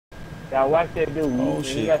Y'all watch that dude. Oh,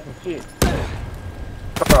 He shit. got some shit.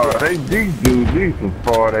 Oh, these dudes, these some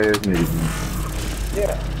fraud ass niggas.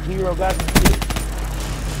 Yeah, Hero got some shit.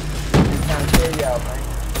 I'm trying to tell y'all, man.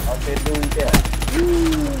 Off that dude there.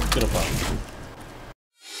 Get up out.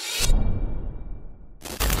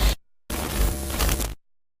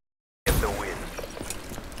 Get the win.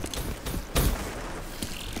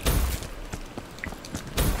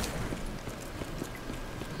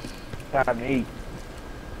 Time to eat.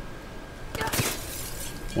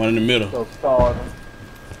 One in the middle. So start him.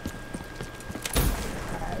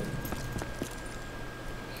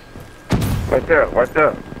 Watch out, watch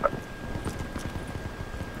out.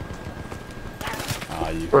 Ah,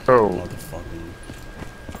 you Bro. motherfucker.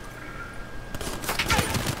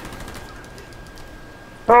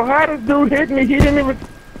 Oh, how this dude hit me? He didn't even.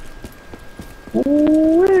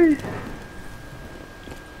 Ooh-wee.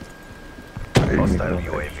 Hostile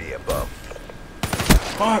UAV above.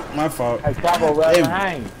 Fuck, my fault. Hey, Cabo right Damn.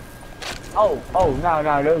 behind. Oh,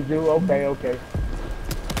 no, those dudes. Okay.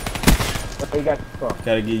 What they got the fuck?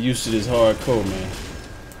 Gotta get used to this hardcore, man.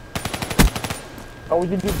 Oh, would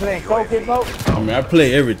you be playing Coke, folks? I mean, I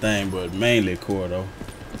play everything, but mainly core, though.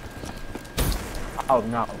 Oh,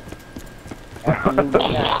 no.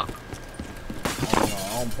 Absolutely not.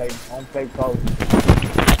 Oh, no, I don't play Coke.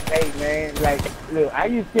 Hey, man, like, look, I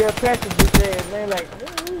used to tell Patrick this day, man, like,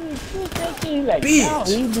 he's like, Bitch. no,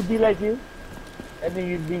 he used to be like you. And then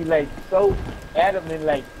you'd be like so adamant,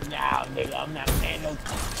 like, nah, nigga, I'm not playing no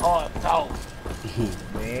hard talk.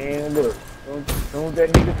 Man, look, soon as that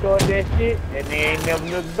nigga started that shit, and they ain't never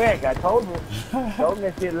looked back. I told him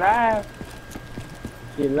that shit live.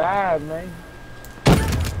 Shit live, man.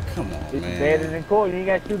 Come on, It's man. better than court. You ain't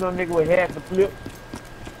got to shoot no nigga with half the flip.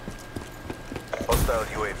 Hostile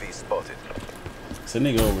UAV spotted. It's a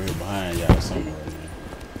nigga over here behind y'all somewhere, man.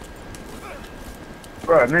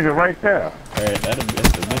 Bro, nigga right there. Hey, that's the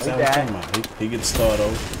best I was talking about. He gets started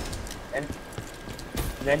over. And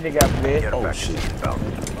that nigga got bled. Care Oh, package shit. inbound.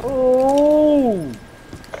 Oh!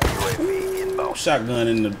 UAV inbound. Shotgun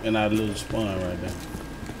in our little spawn right there.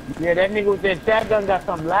 Yeah, that nigga with that shotgun got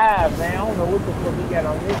some live, man. I don't know what the fuck he got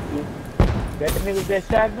on this shit. That nigga with that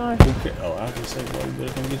shotgun? Okay. Oh, I can say, boy, you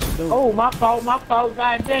better come get your dope. Oh, my fault,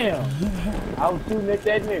 goddamn. I was shooting at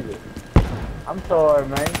that nigga. I'm sorry,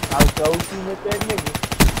 man. I was so shooting at that nigga.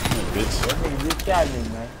 Yeah, bitch. That nigga just shot me,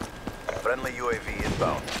 man. Friendly UAV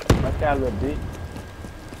inbound. Watch out, little bitch.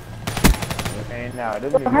 Man, nah,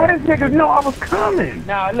 them How niggas. this nigga know I was coming?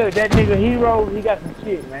 Nah, look, that nigga Hero, he got some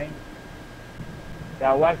shit, man.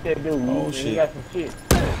 Y'all watch that dude. Oh, He shit. got some shit.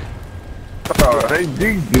 Oh, these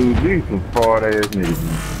dudes, these some fraud ass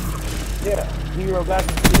niggas. Yeah, Hero got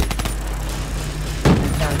some shit.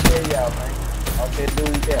 I'm trying to tell y'all, man. Off that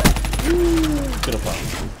dude there. Get up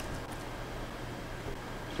out.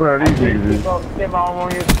 Bro, these niggas is. Step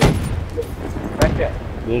on your feet. Right there.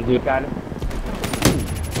 You got him.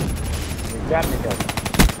 You got me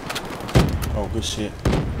though. Oh, good shit.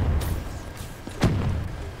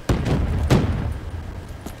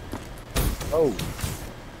 Oh.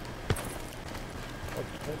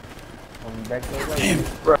 Coming back that way. Damn.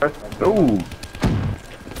 Bro, ooh.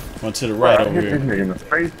 One to the right Bro, I over hit here. this nigga in the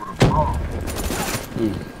face with a ball.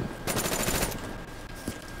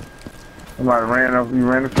 Somebody ran up, you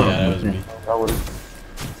ran across Yeah, that was me. That was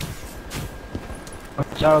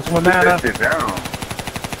Charles, one that down. shit down.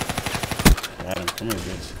 Got him. Come here,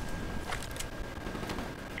 bitch.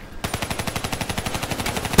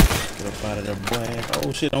 Get up out of there, boy.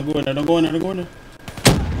 Oh, shit. Don't go in there. Don't go in there. Don't go in there.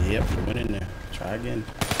 Yep, we went in there. Try again.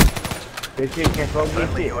 This shit can't go get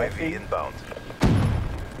Friendly shit. UAV inbound.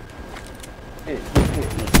 Shit.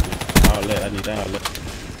 Outlet. I need that outlet.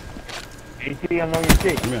 You see him on your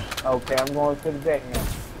stick? Come here. Okay, I'm going to the back now.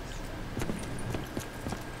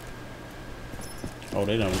 Oh,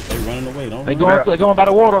 they running away. Don't They run. going by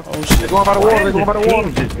the water. Oh, shit. They going by the water. They going by the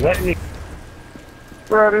water.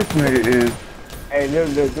 Bro, this nigga is. Hey,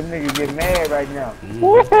 look, them niggas get mad right now.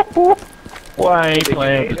 Boy, I ain't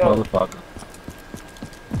playing with this motherfucker.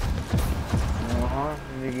 Them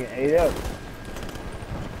niggas get ate up.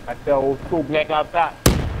 I tell old school black outside.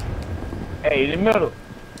 Hey, in the middle.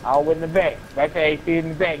 All in the back. Right there, AC in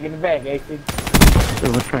the back. In the back, AC.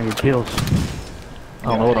 We're trying to get kills. I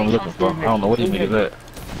don't know what I'm looking for. I don't know what these niggas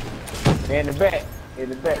at. They're in the back. In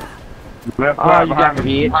the back. Left Oh, side you got behind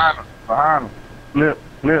me, him. Behind him.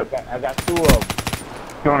 Flip. I got two of them.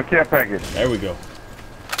 Go on the care package. There we go.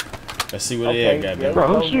 Let's see where they at, goddamn. Bro,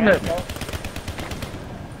 who's shooting at me?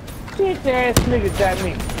 Bitch ass niggas got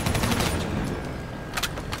me.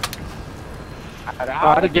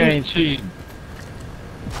 Oh, the game cheating.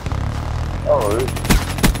 Oh,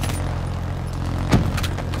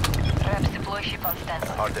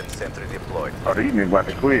 Hardened sentry deployed. Oh, these niggas about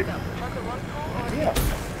to quit. Yeah.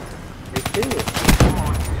 They still.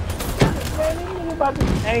 Man, these niggas about to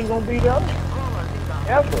ain't gonna beat up.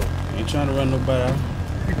 Ever. Ain't trying to run nobody out.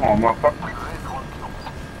 Come on, motherfucker.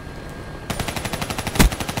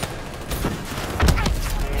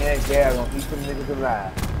 Man, that gal gonna eat them niggas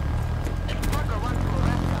alive.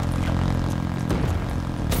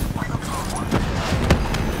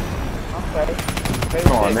 Okay.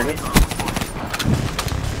 Come on, nigga.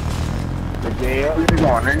 The jail. Where you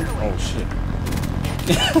going, nigga? Oh shit.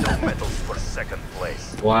 No medals for second place.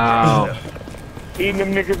 Wow. Eating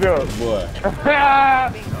them niggas up. Boy.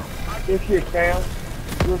 Good shit, fam.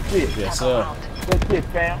 Good shit. Yes, sir. Good shit,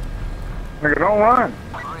 fam. Nigga, don't run.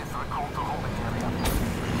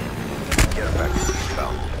 Care package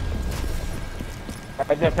inbound. I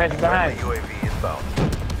just passed behind. Friendly UAV inbound.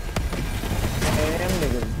 Man, them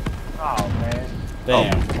niggas. Oh, man.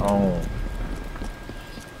 Damn. Oh.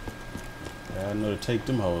 Yeah, I know to take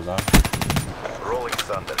them hoes out. Rolling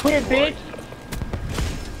thunder. Quit, bitch.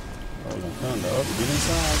 Rolling thunder. Up, get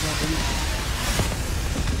inside, goddamn.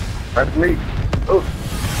 That's me. Ooh.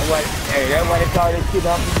 Hey, that's why they call this shit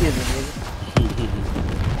unforgiving, nigga.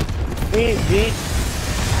 Quit, bitch.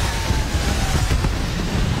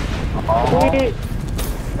 Quit.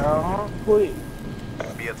 Quit.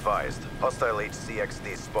 Be advised. Hostile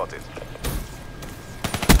HCXD spotted.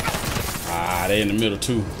 Ah, they in the middle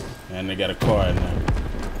too. And they got a car in there.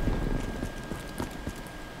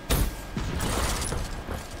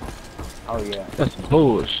 Oh, yeah. That's some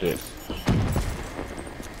bullshit.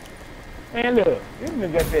 Man, look. This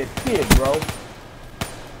nigga got that shit, bro.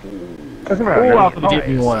 That's Who about else gonna give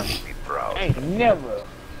me one? Be proud. Ain't never.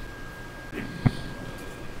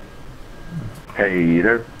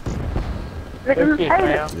 Hater. Good shit,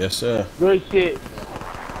 fam. Yes, sir. Good shit.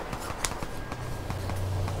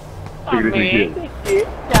 Oh, Look at this man, shit. good shit.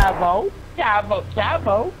 Chavo.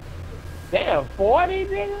 Damn, 40,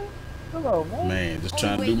 nigga? Come on, man. Man, just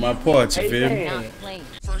trying to do my part, you feel me? Man.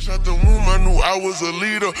 Fresh out the womb, I knew I was a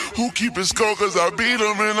leader. Who keep it score, cause I beat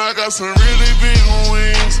them, and I got some really big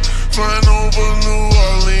wings. Flying over New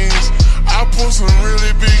Orleans. I pull some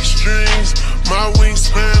really big strings. My wings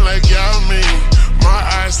span like y'all mean. My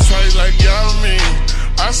eyes tight like y'all mean.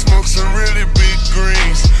 I smoke some really big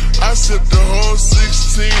greens. I sipped the whole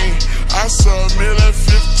 16. I saw a meal at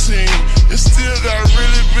 15. It still got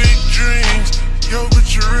really big dreams. Yo,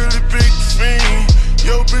 bitch, you really big fiend.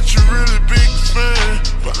 Yo, bitch, you really big fan.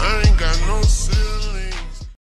 But I ain't got no ceiling.